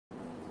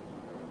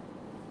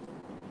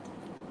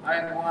Hi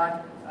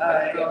everyone,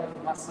 welcome to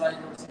MAHSA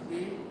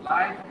University,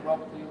 live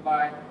brought to you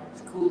by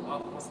School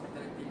of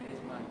Hospitality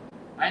Management.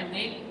 I'm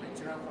Nick,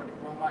 lecturer for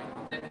Diploma in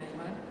Hotel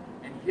Management,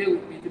 and here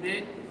with me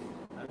today,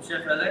 I'm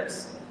Chef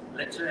Alex,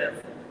 lecturer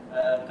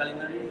of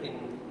culinary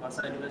in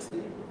MAHSA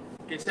University.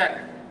 Okay, Chef,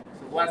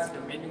 so what's the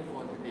menu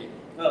for today?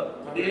 Well,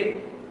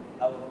 today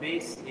our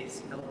base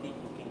is healthy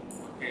cooking.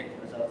 Okay.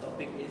 Because our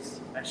topic is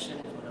passion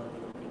for healthy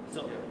cooking.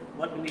 So,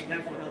 what do we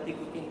have for healthy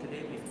cooking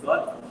today? We've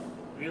got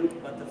grilled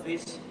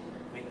butterfish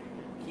with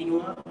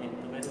quinoa and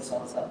tomato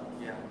salsa.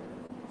 Yeah,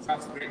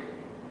 sounds great.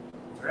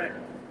 Alright,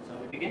 so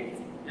we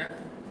begin? Yeah.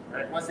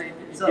 Right. What's the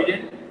So,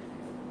 ingredient?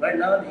 right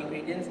now the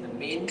ingredients, the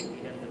main,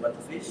 we have the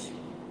butterfish,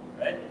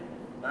 right?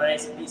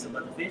 Nice piece of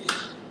butterfish,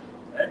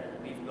 right?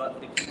 We've got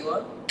the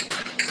quinoa,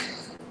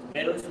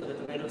 tomatoes for the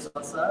tomato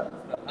salsa,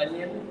 we've got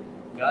onion,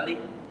 garlic,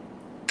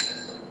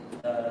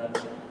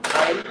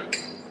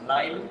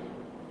 lime,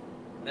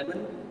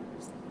 lemon,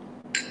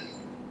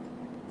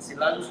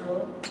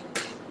 cilantro,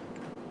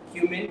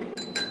 cumin,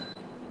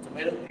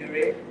 tomato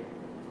puree,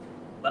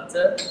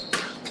 butter,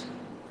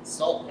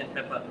 salt and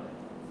pepper.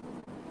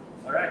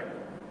 Alright.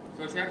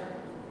 So Chef,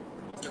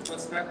 what's the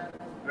first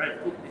step?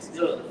 Right, cook this.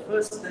 So the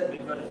first step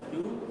we're going to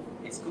do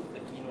is cook the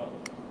quinoa.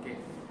 Okay.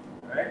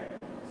 Alright,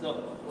 so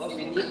what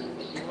we need for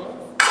quinoa,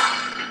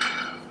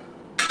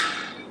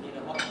 we need a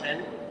hot pan.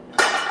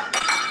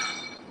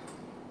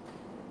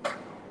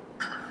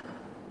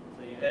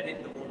 So you add in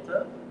the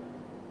water.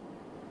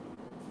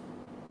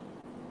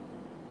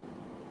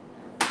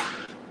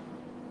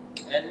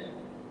 And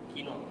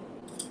quinoa.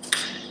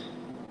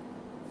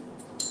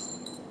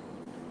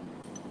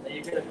 Now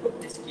you're going to cook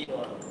this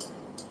quinoa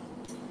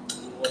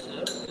in water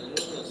with a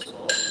little bit of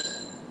salt.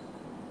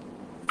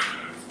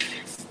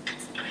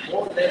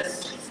 More or less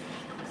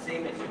the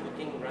same as you're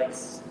cooking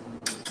rice.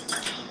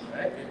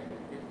 Right?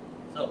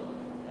 So,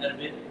 add a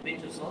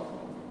pinch of salt.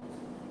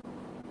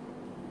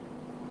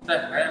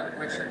 Chef, I have a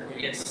question for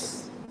you. Yes.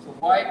 So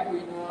why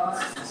quinoa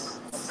is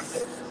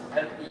considered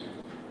healthy?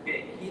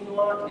 Okay,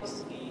 quinoa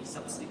is the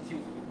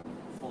substitute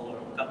for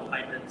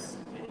carbohydrates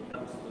when it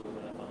comes to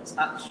for the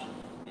starch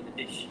in the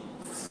dish.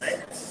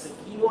 Right? So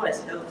quinoa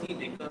is healthy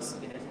because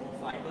it has more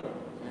fiber.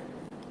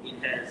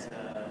 It has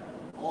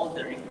all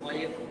the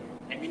required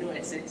amino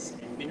acids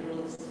and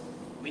minerals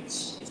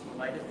which is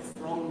provided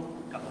from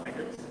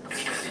carbohydrates.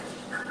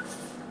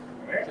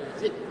 Alright? So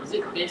is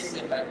it tastes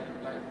like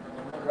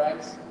normal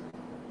rice?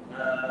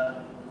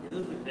 A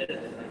little bit better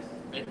than rice.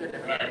 Better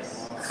than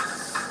Yes.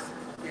 rice?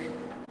 Okay.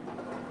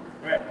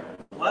 Right.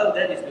 While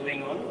that is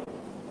going on,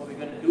 what we're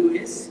going to do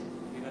is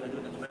we're going to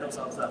do the tomato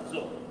salsa.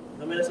 So,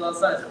 tomato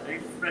salsa is a very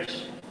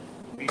fresh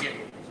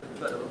ingredient. So we've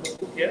got a rubber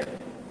cook here.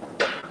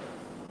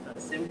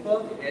 That's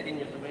simple. You add in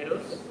your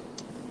tomatoes.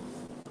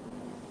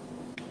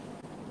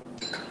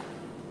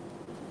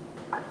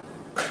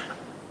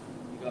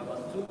 You got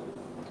about 2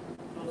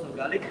 cloves of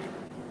garlic.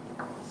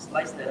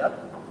 Slice that up.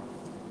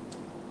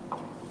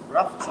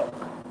 Rough chop.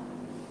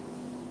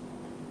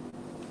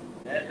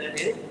 Add that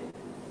in.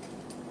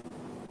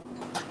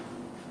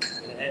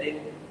 Add in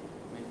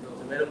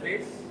tomato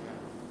paste.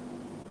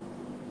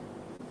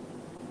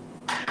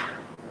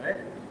 Alright.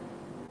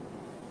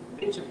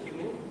 Pinch of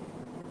cumin.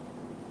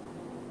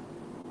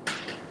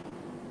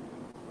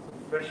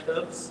 Some fresh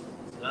herbs,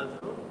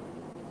 cilantro.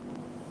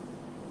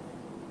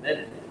 Then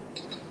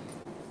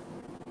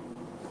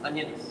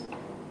onions.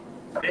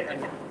 Red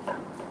onion.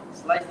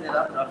 Slice that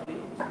up roughly.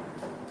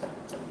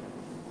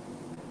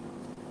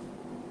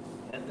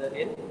 Add that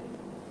in.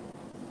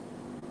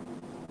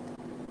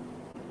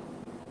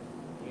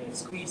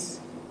 Squeeze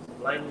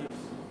some lime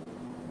juice.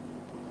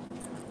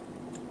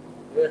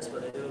 That's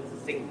what I do with the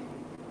thing.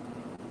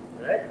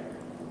 Alright?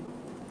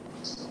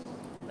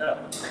 Now,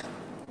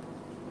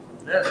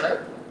 that's right.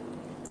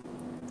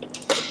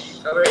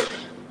 Cover it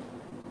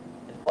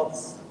and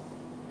pulse.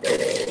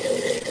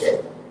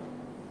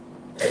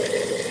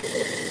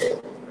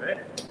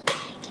 Alright?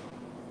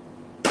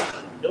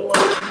 You don't want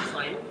it too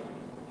fine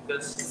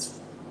because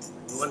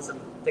you want some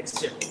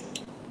texture.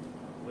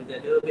 With a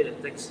little bit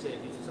of texture,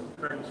 it gives you some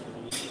crunch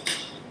when you eat it.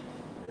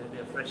 A little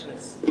bit of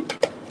freshness.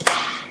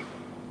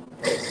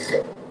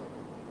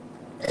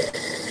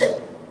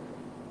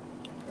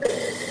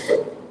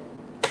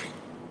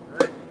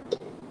 Alright.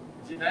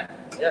 See that?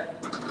 Yeah,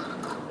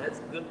 that's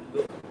good to go.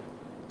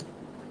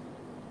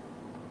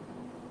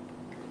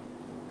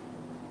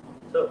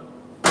 So,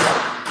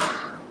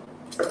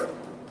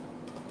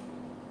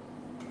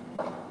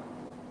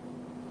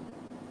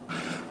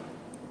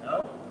 now,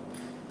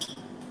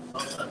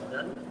 salsa is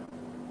done.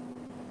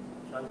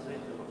 Transfer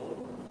it to the bowl.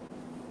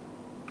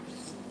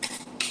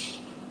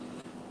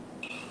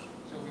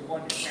 So we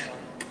want this kind of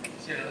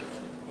texture.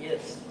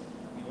 Yes,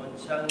 you want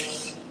chunks,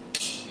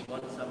 you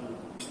want some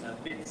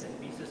bits and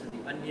pieces of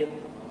the onion,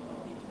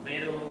 the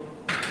tomato.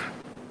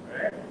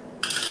 Alright?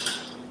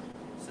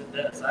 Set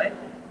that aside.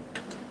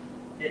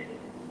 Okay.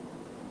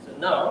 So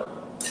now,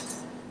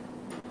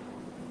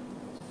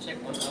 check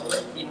on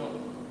our quinoa.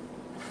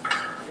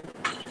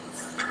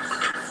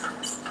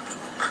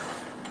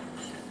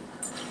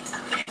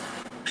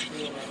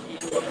 Quinoa.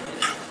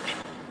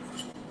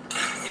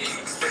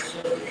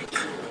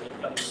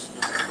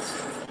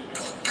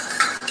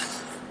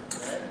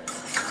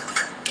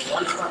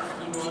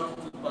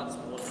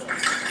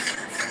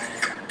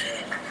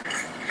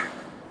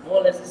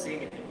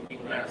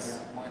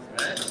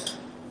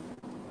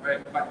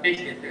 Right, but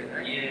taste better,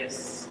 right?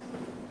 Yes.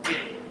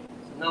 Okay.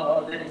 So now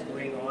all that is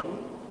going on, we're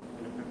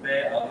going to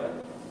prepare our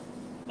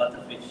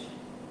butterfish.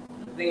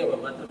 The thing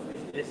about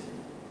butterfish is,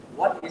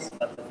 what is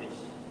butterfish?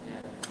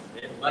 Yeah.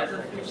 Okay,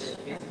 butterfish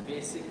is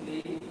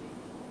basically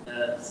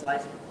a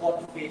sliced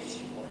codfish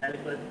or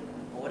halibut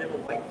or whatever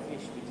white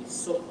fish which is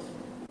soaked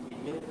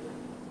in milk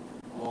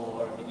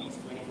for at least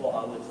 24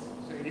 hours.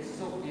 So it is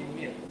soaked in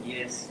milk.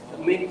 Yes, to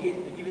make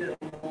it, to give it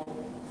a more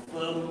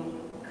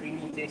firm,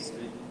 creamy taste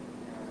to it.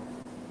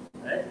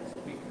 Right? So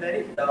we pat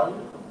it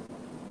down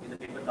with a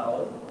paper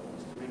towel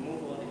to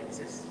remove all the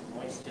excess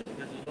moisture,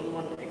 because you don't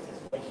want excess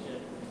moisture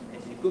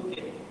as you cook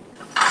it.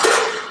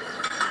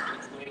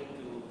 It's going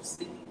to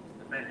stick to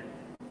the pan.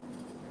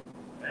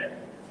 Right?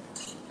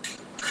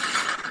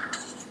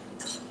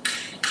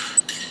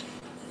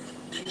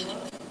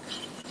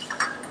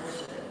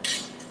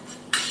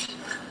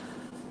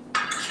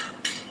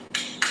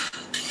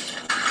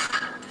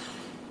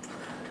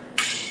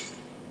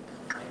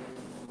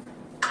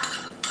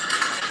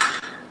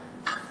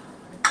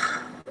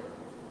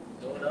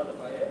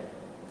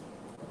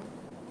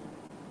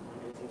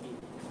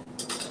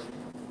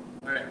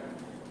 Alright,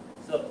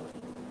 so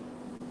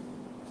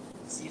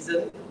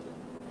season,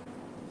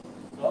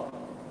 salt,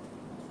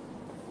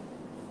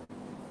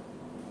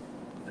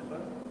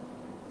 pepper,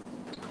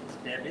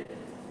 stab it.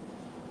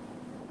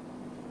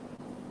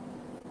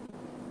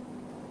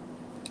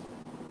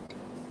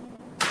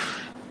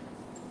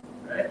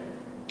 Right?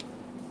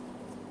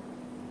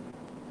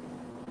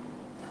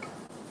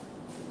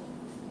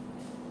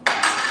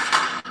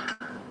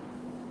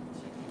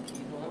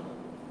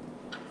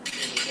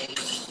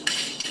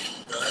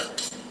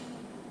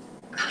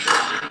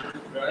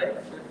 Dry.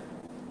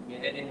 We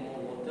add in more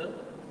water.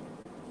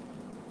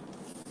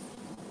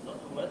 Not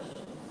too much.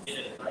 Get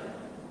it right.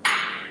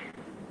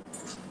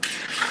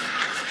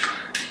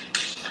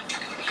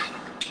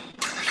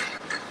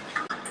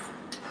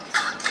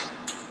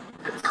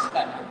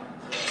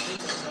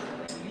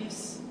 At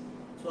least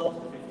 12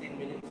 to 15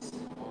 minutes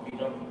be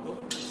done to cook.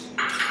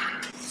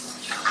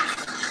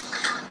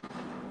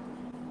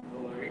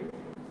 Don't worry.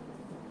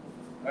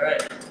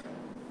 Alright.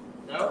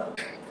 Now,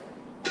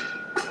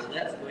 while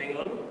that's going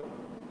on,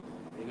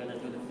 we're gonna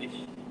do the fish.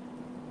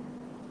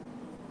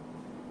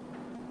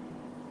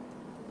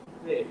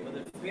 Okay, for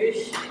the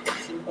fish,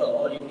 it's simple.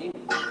 All you need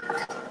is a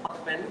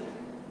pan,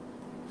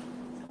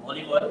 some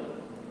olive oil.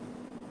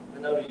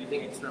 And now we're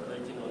using extra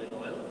virgin olive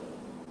oil.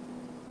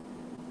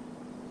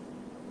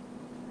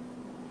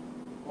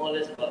 More or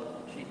less about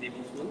 3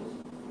 tablespoons.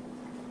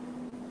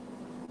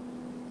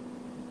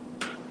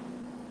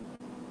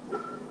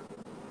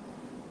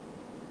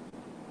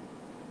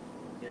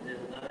 Get it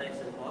nice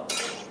and hot.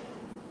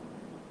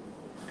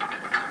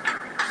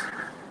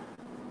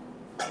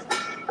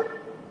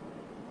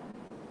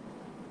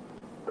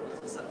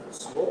 This is up to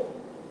smoke.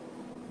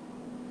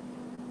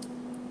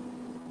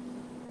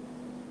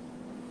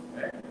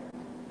 Right?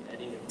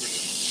 Adding the fish.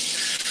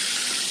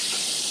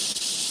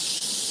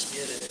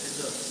 Here the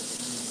sizzle.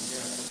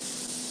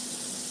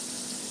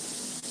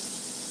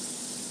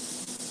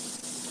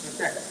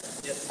 Okay.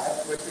 Yes. I have a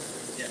question for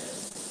you. Yeah.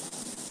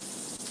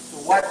 So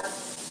what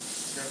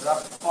the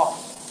rough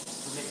sauce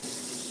to make this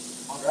dish?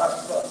 On Rough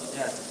sauce.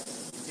 Yeah.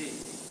 You see,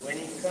 when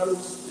it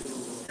comes to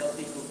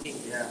healthy cooking,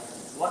 Yeah.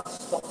 what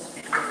stops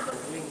people from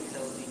doing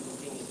healthy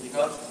cooking is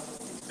because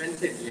it's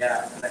expensive.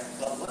 Yeah.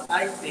 But what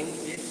I think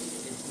is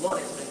it's not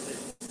expensive.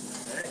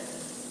 Right?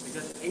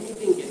 Because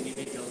anything can be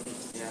made healthy.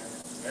 Yeah.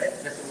 Right?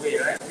 That's the way,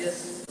 right?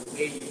 Just the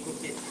way you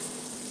cook it.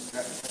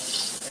 Right.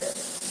 Right?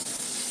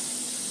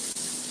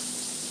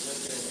 Look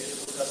at the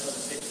beautiful color of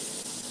the fish.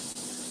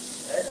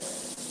 Right?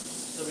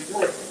 So we're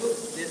going to cook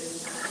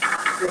this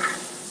fish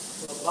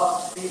for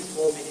about 3 to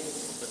 4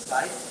 minutes per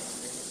side.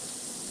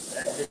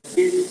 Right? Just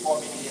 3 to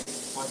 4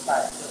 minutes per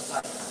side. Per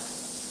side.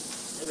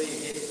 That way you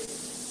get it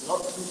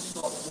not too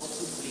soft, not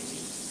too flaky.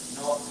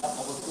 No, not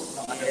overcooked,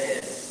 not undercooked.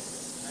 Yes.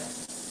 Right?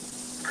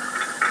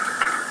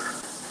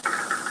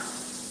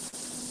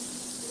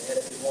 Add a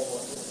bit more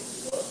water to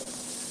keep on.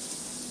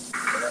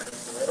 That is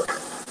well.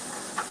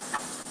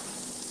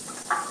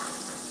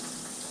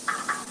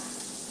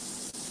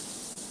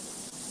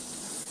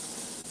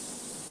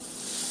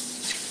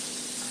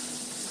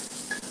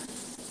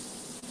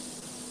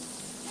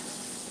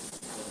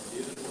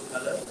 Beautiful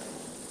color.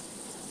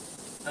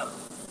 Now,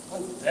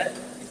 once that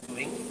is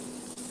going,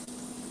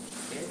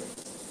 okay,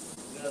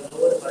 we're going to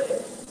lower the fire.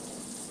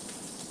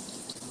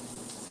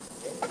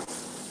 Okay.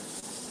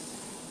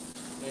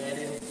 We add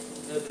in a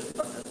little bit of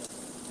butter.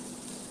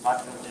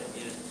 Butter.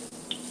 Yes.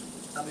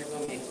 Some people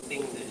may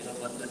think that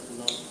butter is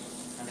not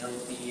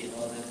healthy and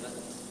all that, but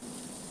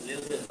a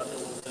little bit of butter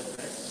won't hurt,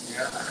 right?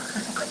 Yeah.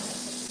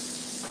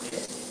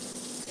 Okay.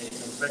 And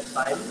some fresh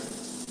thyme.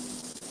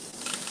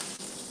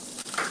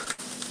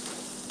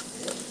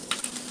 Okay.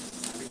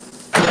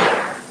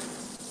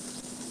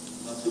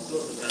 Not too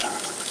close to that.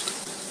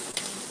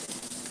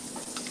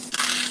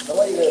 Now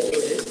what you're going to do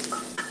is,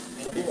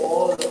 you put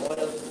all the oil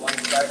to one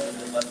side with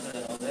the butter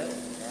and all that.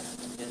 Yeah.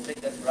 You take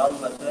that brown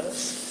butter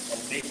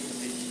and bake the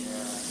fish.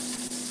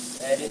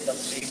 adding some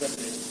flavor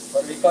to it.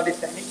 What do we call this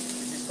technique?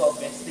 This is called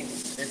basting.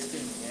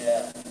 Basting.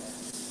 Yeah.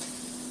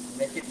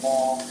 Make it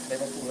more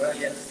flavorful, right?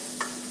 Yes.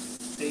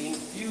 They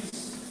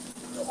infuse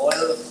the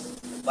oils,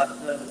 the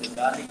butter, the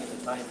garlic, and the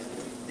thyme, and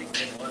then you take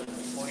that oil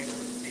and pour it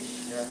over the fish.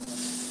 Yeah.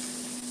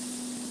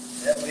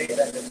 That way,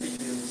 That the fish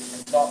will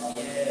absorb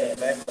yeah,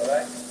 better,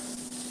 right?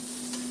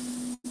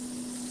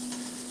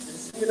 it's a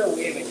similar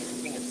way when you're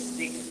cooking a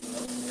steak, you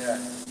know. Yeah.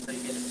 So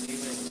you get the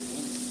flavor in the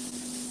meat,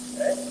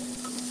 right?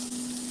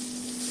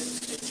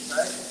 This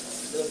side,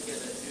 look at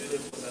that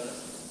beautiful color.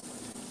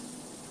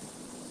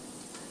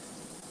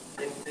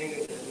 Same thing,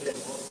 you can do it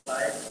on both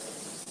sides.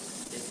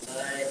 It's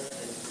nice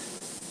and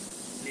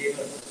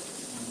flavor.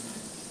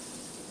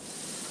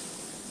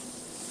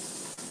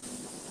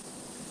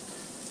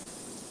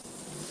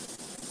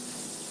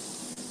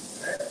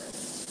 Right?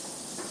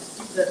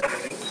 Keep that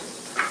going.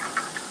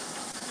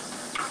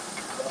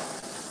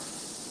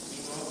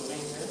 Keep on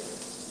going here.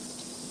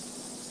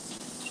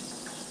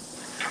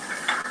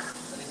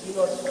 And the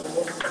quinoa is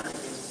almost, as you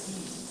can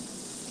see,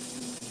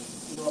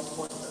 the quinoa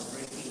pods are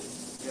breaking.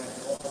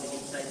 Yeah. All the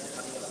insides are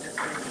coming out. That's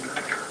when you know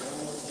it's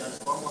almost done.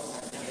 Almost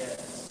like that. Yeah.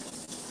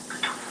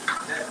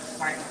 That's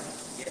fine.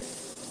 Yes.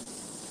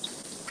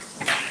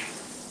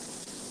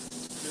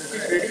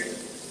 Fish ready?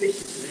 Fish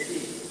is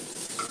ready.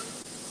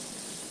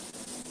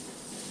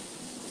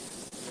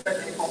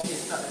 Especially for me,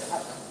 it's not that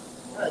hard.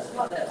 No, it's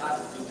not that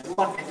hard to do.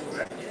 Everyone can do,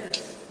 right? Yeah.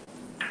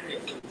 Okay,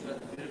 so we've got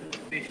the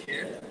beautiful fish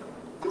here.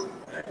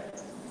 Right.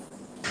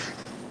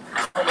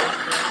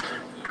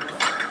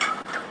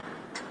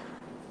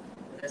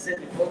 As I said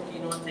before,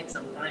 quinoa takes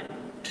some time.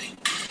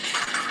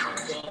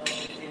 12 to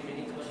 15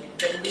 minutes, but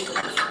depending on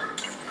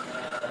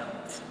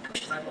the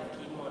type of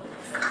quinoa that you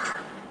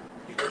have.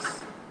 Because,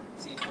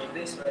 see, for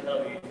this right now,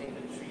 we're using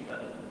the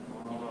 3-color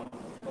quinoa,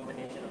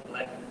 combination of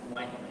black,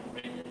 white, and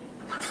red.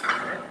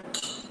 Right?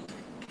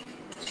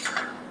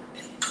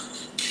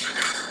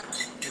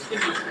 The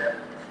thing is that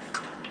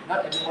not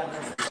everyone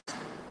knows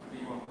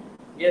quinoa.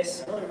 Yes,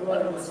 not everyone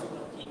knows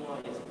what quinoa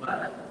is,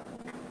 but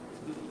it's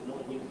good to know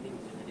new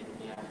things in it.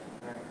 Yeah.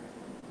 Right.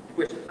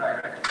 People should try,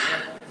 right?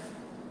 Yeah.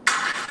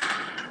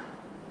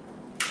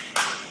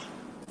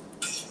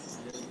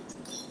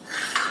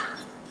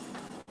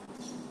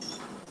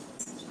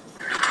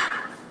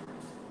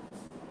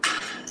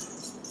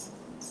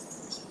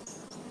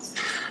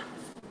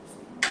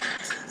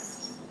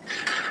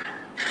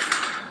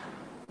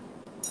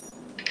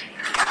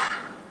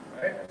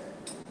 Right?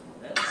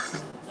 That's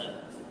done.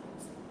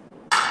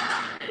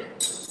 Okay.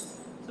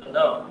 So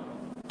now,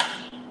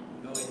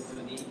 go into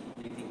the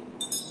plating.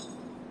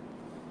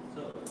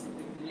 So,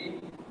 typically,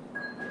 you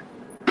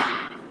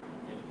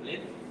have a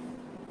plate.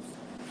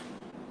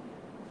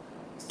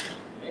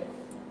 Okay.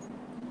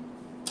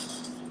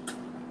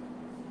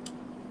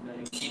 Now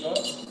your quinoa.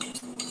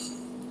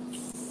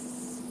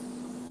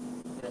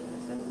 Get the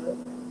center.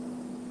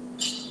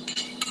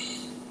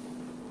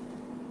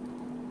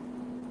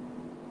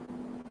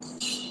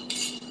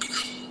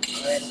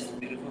 Nice and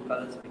beautiful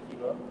colors of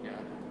quinoa. Yeah.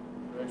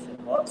 Fresh and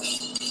hot.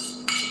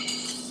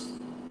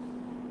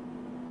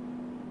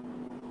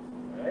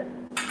 Alright.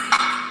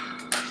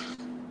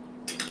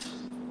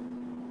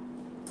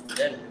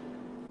 Then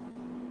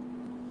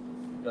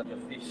you got your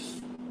fish.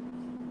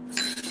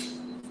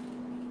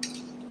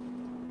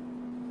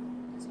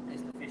 Just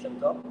place the fish on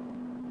top.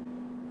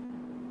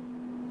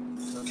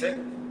 Okay.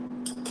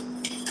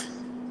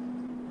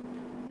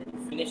 Then you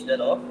finish that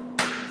off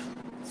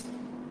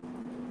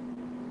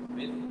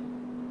with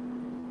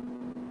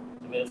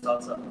tomato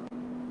salsa.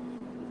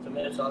 The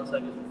tomato salsa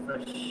gives the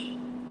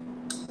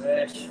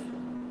fresh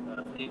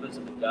flavors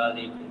of the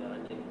garlic and the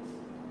onions.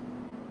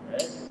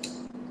 Right?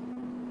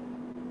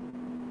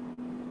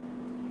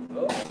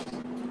 Go.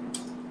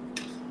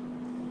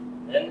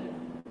 Then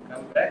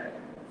come back.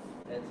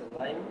 Add some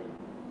lime.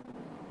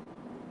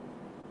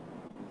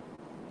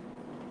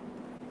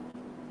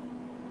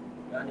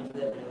 Garnish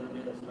that with a little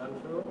bit of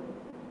cilantro.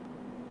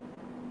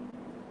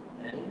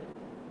 And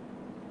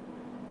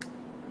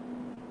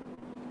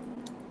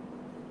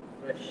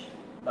fresh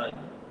thyme.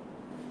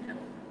 Yeah.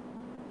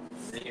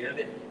 There you have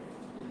it.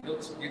 It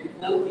looks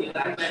beautiful. You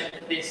like that?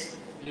 It tastes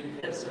beautiful.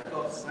 Yes, of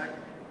course. Right?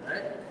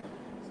 Right?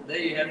 So there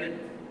you have it.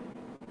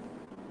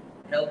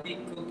 Healthy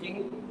cooking,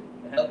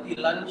 a healthy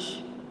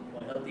lunch,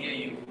 or healthier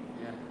you.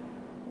 Yeah.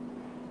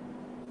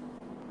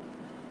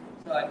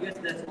 So I guess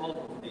that's all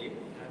for today.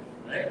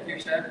 Right? Thank you,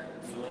 Chef,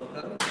 You're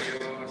welcome. for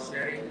your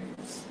sharing.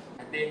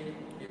 I think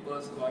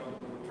people's going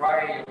to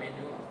try your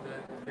menu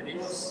after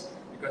this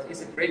because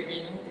it's a great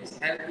menu. It's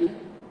healthy,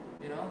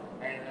 you know,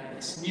 and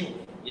it's new,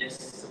 Yes.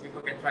 so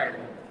people can try it.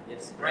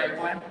 Yes. Right,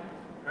 everyone.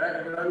 Right,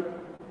 everyone.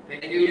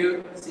 Thank Thank you.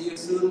 you. See you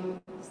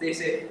soon. Stay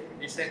safe.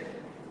 Be safe.